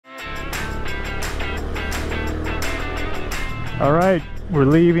All right, we're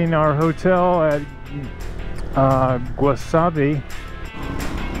leaving our hotel at Guasave.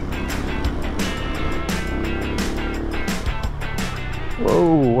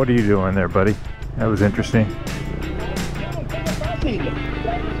 Whoa, what are you doing there, buddy? That was interesting.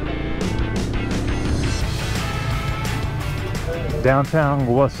 Downtown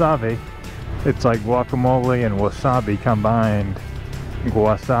Guasave. It's like guacamole and wasabi combined.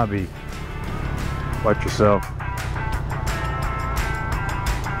 Guasave. Watch yourself.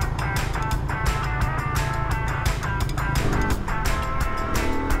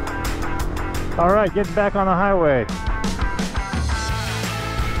 All right, getting back on the highway.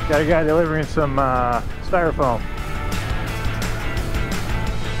 Got a guy delivering some styrofoam.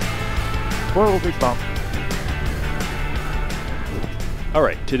 Whoa, big bump. All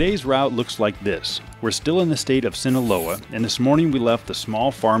right, today's route looks like this. We're still in the state of Sinaloa, and this morning we left the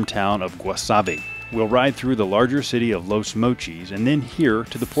small farm town of Guasave. We'll ride through the larger city of Los Mochis and then here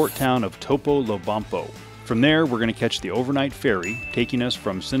to the port town of Topolobampo. From there, we're going to catch the overnight ferry, taking us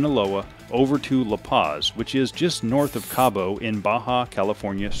from Sinaloa over to La Paz, which is just north of Cabo in Baja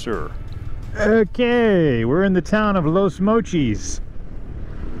California Sur. Okay, we're in the town of Los Mochis.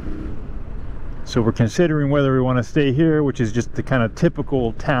 So we're considering whether we want to stay here, which is just the kind of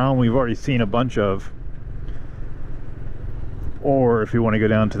typical town we've already seen a bunch of, or if we want to go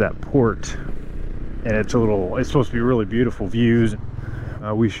down to that port. And it's supposed to be really beautiful views.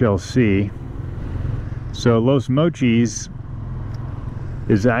 We shall see. So Los Mochis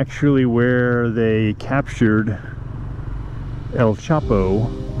is actually where they captured El Chapo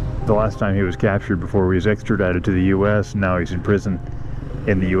the last time he was captured before he was extradited to the US. Now he's in prison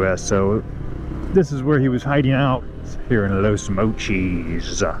in the US. So this is where he was hiding out, here in Los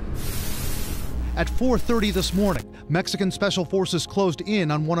Mochis. At 4:30 this morning, Mexican special forces closed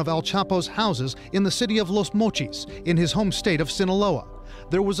in on one of El Chapo's houses in the city of Los Mochis, in his home state of Sinaloa.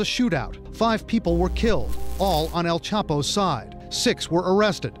 There was a shootout. 5 people were killed, all on El Chapo's side. 6 were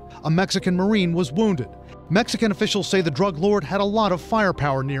arrested. A Mexican Marine was wounded. Mexican officials say the drug lord had a lot of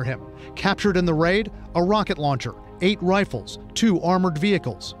firepower near him. Captured in the raid, a rocket launcher, 8 rifles, 2 armored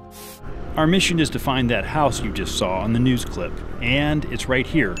vehicles. Our mission is to find that house you just saw on the news clip, and it's right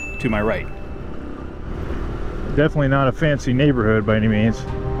here to my right. Definitely not a fancy neighborhood by any means.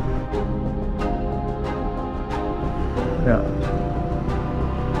 Yeah.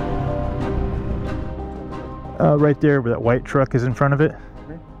 Right there where that white truck is in front of it.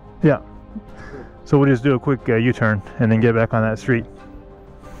 Yeah. So we'll just do a quick U-turn and then get back on that street.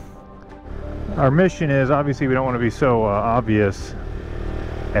 Our mission is, obviously we don't want to be so obvious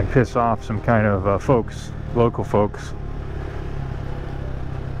and piss off some kind of folks, local folks.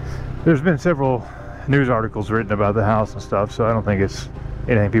 There's been several news articles written about the house and stuff, so I don't think it's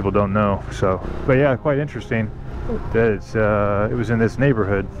anything people don't know. So, but yeah, quite interesting that it was in this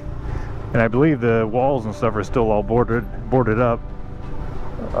neighborhood. And I believe the walls and stuff are still all boarded up.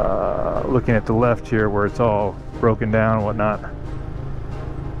 Looking at the left here where it's all broken down and whatnot.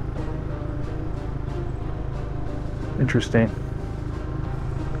 Interesting.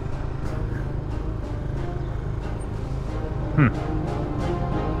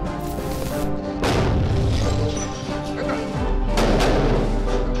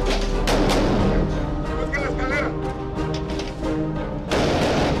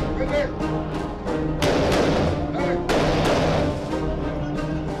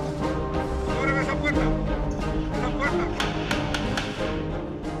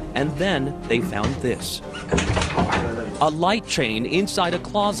 And then they found this. A light chain inside a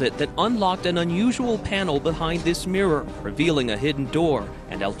closet that unlocked an unusual panel behind this mirror, revealing a hidden door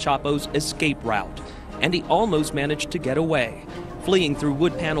and El Chapo's escape route. And he almost managed to get away. Fleeing through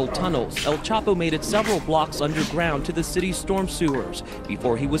wood-paneled tunnels, El Chapo made it several blocks underground to the city's storm sewers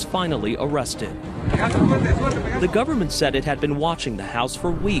before he was finally arrested. The government said it had been watching the house for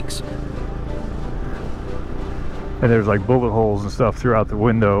weeks. And there's like bullet holes and stuff throughout the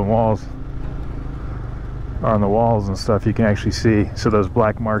window and walls. On the walls and stuff you can actually see. So those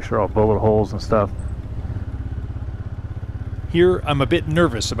black marks are all bullet holes and stuff. Here, I'm a bit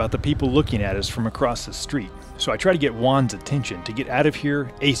nervous about the people looking at us from across the street. So I try to get Juan's attention to get out of here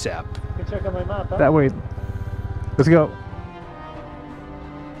ASAP. You can check out my map, huh? That way. Let's go.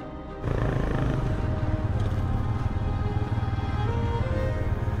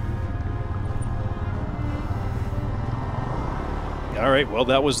 All right, well,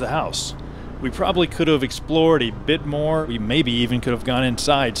 that was the house. We probably could have explored a bit more. We maybe even could have gone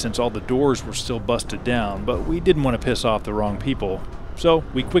inside since all the doors were still busted down, but we didn't want to piss off the wrong people, so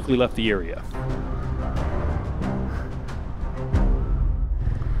we quickly left the area.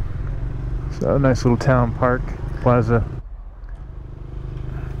 So, nice little town park, plaza.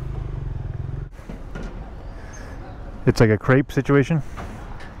 It's like a crepe situation.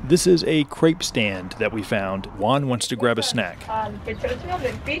 This is a crepe stand that we found. Juan wants to grab a snack.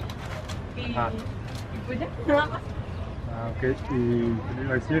 Okay, y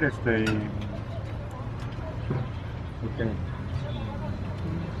iba a decir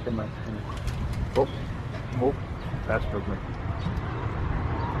Oh, that's perfect.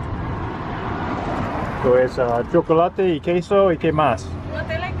 So es chocolate y queso y qué más?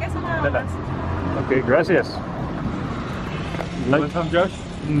 Nutella y queso nada más. Okay, gracias. You want some, Josh?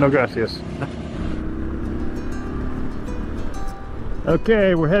 No, gracias.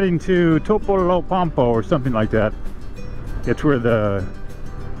 Okay, we're heading to Topolobampo or something like that. It's where the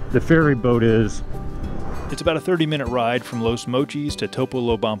ferry boat is. It's about a 30-minute ride from Los Mochis to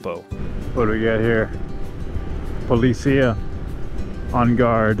Topolobampo. What do we got here? Policia on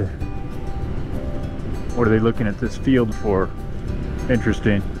guard. What are they looking at this field for?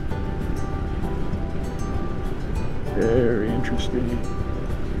 Interesting. Very interesting.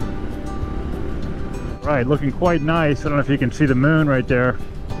 Right, looking quite nice. I don't know if you can see the moon right there.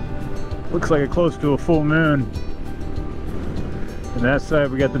 Looks like it's close to a full moon. And that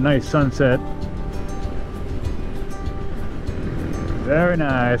side we got the nice sunset. Very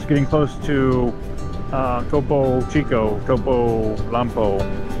nice. Getting close to Topolobampo.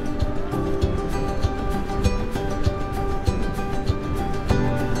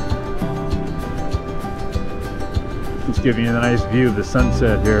 Just giving you a nice view of the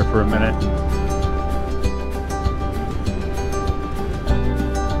sunset here for a minute.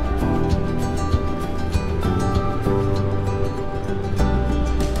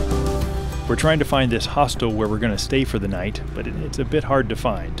 We're trying to find this hostel where we're going to stay for the night, but it's a bit hard to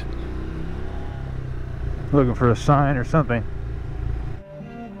find. Looking for a sign or something.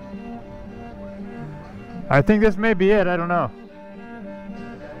 I think this may be it, I don't know.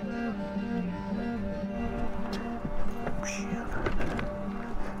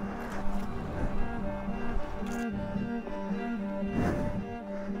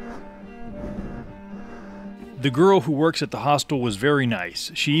 The girl who works at the hostel was very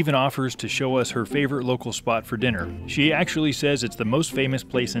nice. She even offers to show us her favorite local spot for dinner. She actually says it's the most famous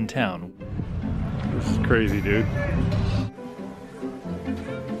place in town. This is crazy, dude.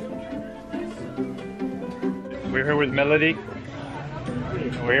 We're here with Melody.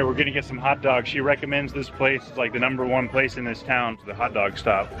 We're gonna get some hot dogs. She recommends this place. It's like the #1 place in this town, the hot dog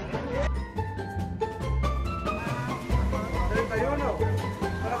stop.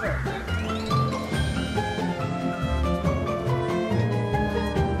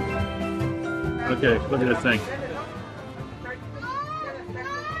 Okay, look at this thing.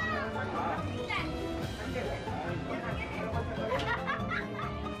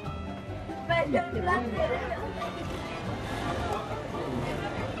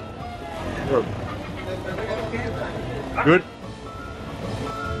 Good.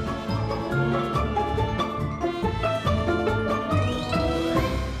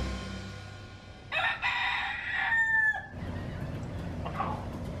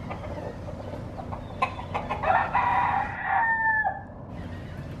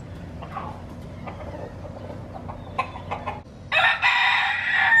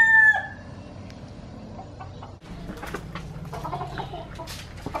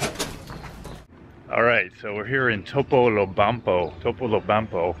 All right, so we're here in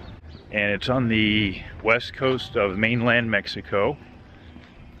Topolobampo, and it's on the west coast of mainland Mexico.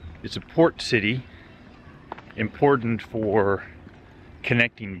 It's a port city, important for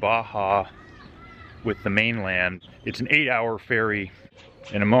connecting Baja with the mainland. It's an 8-hour ferry.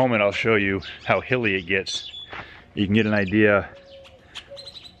 In a moment, I'll show you how hilly it gets. You can get an idea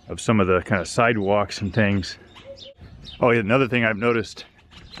of some of the kind of sidewalks and things. Oh, yeah, another thing I've noticed,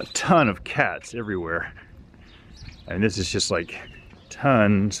 a ton of cats everywhere. And this is just like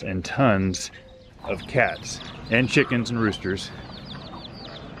tons and tons of cats and chickens and roosters.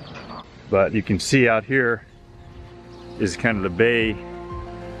 But you can see out here is kind of the bay,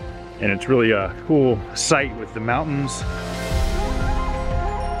 and it's really a cool sight with the mountains.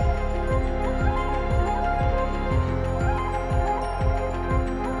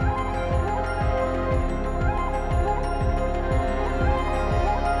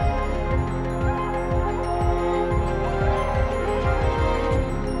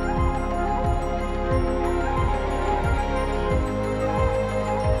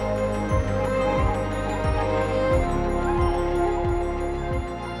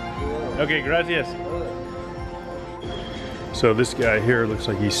 Okay, gracias. So this guy here looks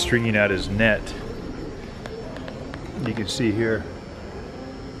like he's stringing out his net. You can see here.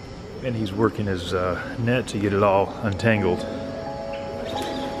 And he's working his net to get it all untangled.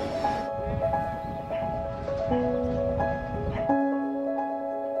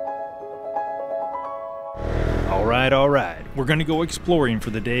 We're going to go exploring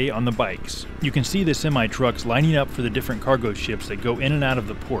for the day on the bikes. You can see the semi-trucks lining up for the different cargo ships that go in and out of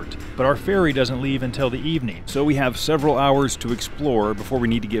the port, but our ferry doesn't leave until the evening, so we have several hours to explore before we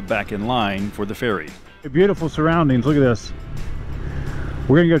need to get back in line for the ferry. Beautiful surroundings, look at this.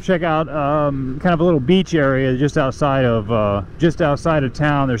 We're gonna go check out kind of a little beach area just outside of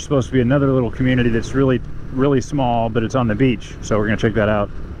town. There's supposed to be another little community that's really small, but it's on the beach, so we're gonna check that out.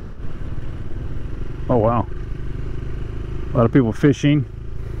 Oh wow, a lot of people fishing.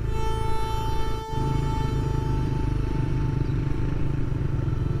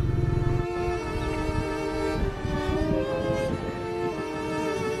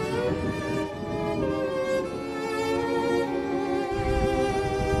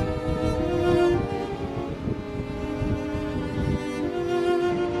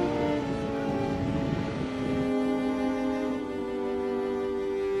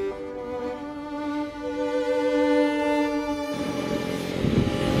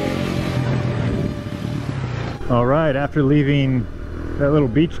 All right, after leaving that little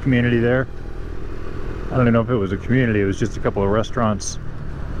beach community there, I don't even know if it was a community, it was just a couple of restaurants.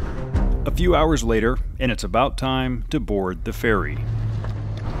 A few hours later, and it's about time to board the ferry.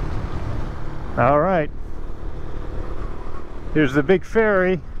 All right, here's the big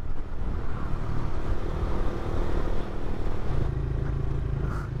ferry.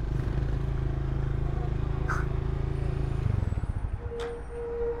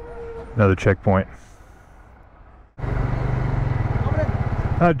 Another checkpoint.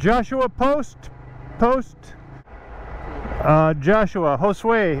 Joshua, post. Joshua,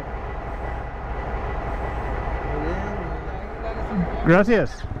 Josue.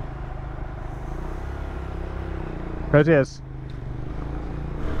 Gracias.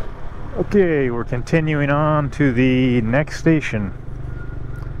 Okay, we're continuing on to the next station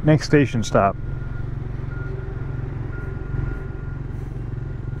stop.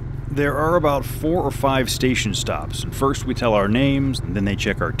 There are about 4 or 5 station stops. First we tell our names, then they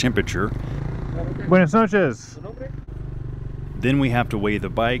check our temperature. Buenas noches. Then we have to weigh the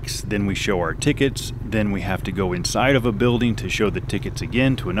bikes, then we show our tickets, then we have to go inside of a building to show the tickets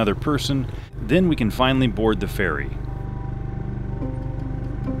again to another person, then we can finally board the ferry.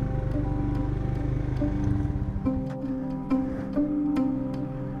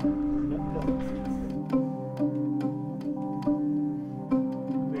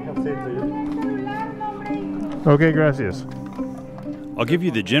 Okay, gracias. I'll give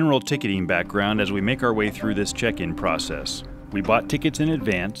you the general ticketing background as we make our way through this check-in process. We bought tickets in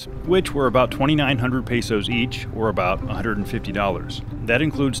advance, which were about 2,900 pesos each, or about $150. That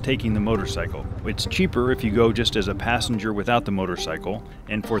includes taking the motorcycle. It's cheaper if you go just as a passenger without the motorcycle,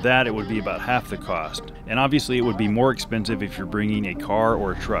 and for that it would be about half the cost. And obviously it would be more expensive if you're bringing a car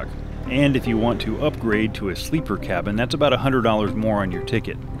or a truck. And if you want to upgrade to a sleeper cabin, that's about $100 more on your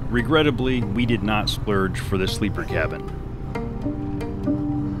ticket. Regrettably, we did not splurge for the sleeper cabin.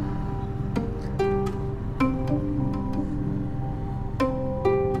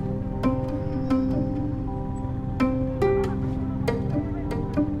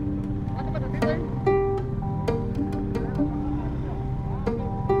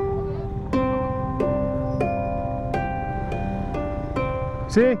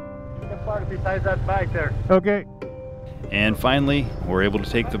 See? Besides that bike there. Okay. And finally, we're able to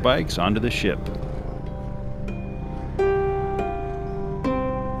take the bikes onto the ship.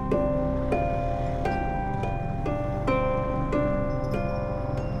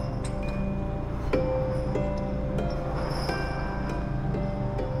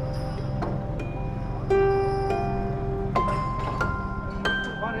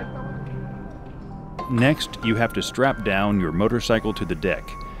 Next, you have to strap down your motorcycle to the deck.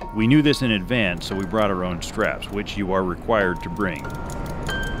 We knew this in advance, so we brought our own straps, which you are required to bring.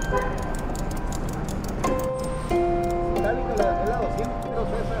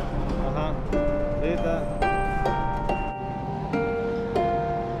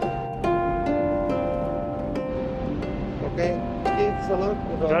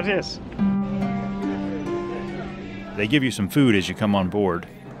 Gracias. They give you some food as you come on board.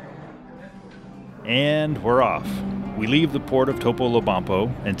 And we're off. We leave the port of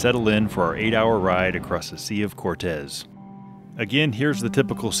Topolobampo and settle in for our 8-hour ride across the Sea of Cortez. Again, here's the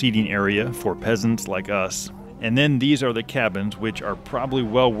typical seating area for peasants like us. And then these are the cabins, which are probably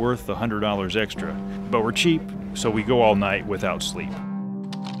well worth the $100 extra. But we're cheap, so we go all night without sleep.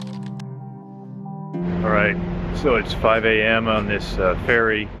 All right, so it's 5 a.m. on this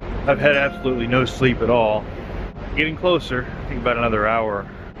ferry. I've had absolutely no sleep at all. Getting closer, I think about another hour.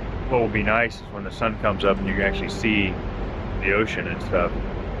 What will be nice is when the sun comes up and you can actually see the ocean and stuff.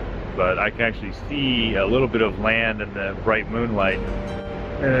 but I can actually see a little bit of land in the bright moonlight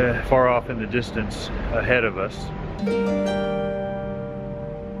far off in the distance ahead of us.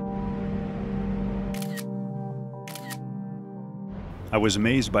 I was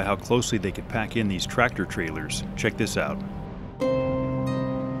amazed by how closely they could pack in these tractor trailers. Check this out.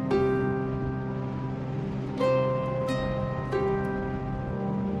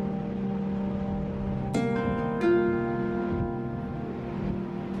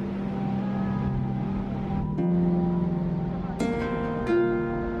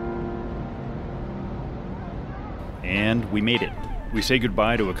 And we made it. We say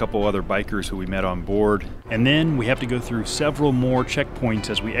goodbye to a couple other bikers who we met on board, and then we have to go through several more checkpoints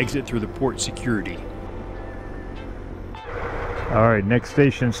as we exit through the port security. All right, next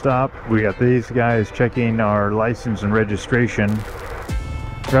station stop. We got these guys checking our license and registration.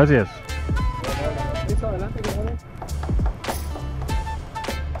 Gracias.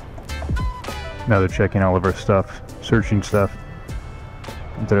 Now they're checking all of our stuff, searching stuff.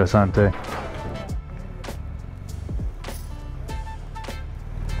 Interesante.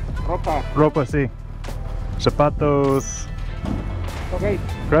 Ropa, sí. Zapatos. Okay.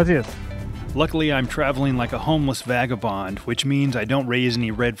 Gracias. Luckily, I'm traveling like a homeless vagabond, which means I don't raise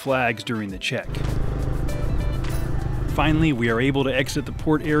any red flags during the check. Finally, we are able to exit the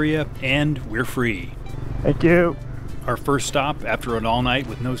port area, and we're free. Thank you. Our first stop, after an all night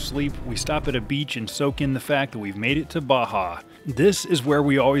with no sleep, we stop at a beach and soak in the fact that we've made it to Baja. This is where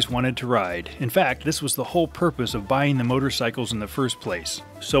we always wanted to ride. In fact, this was the whole purpose of buying the motorcycles in the first place.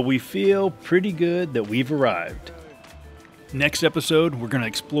 So we feel pretty good that we've arrived. Next episode, we're going to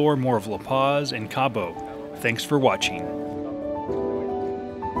explore more of La Paz and Cabo. Thanks for watching.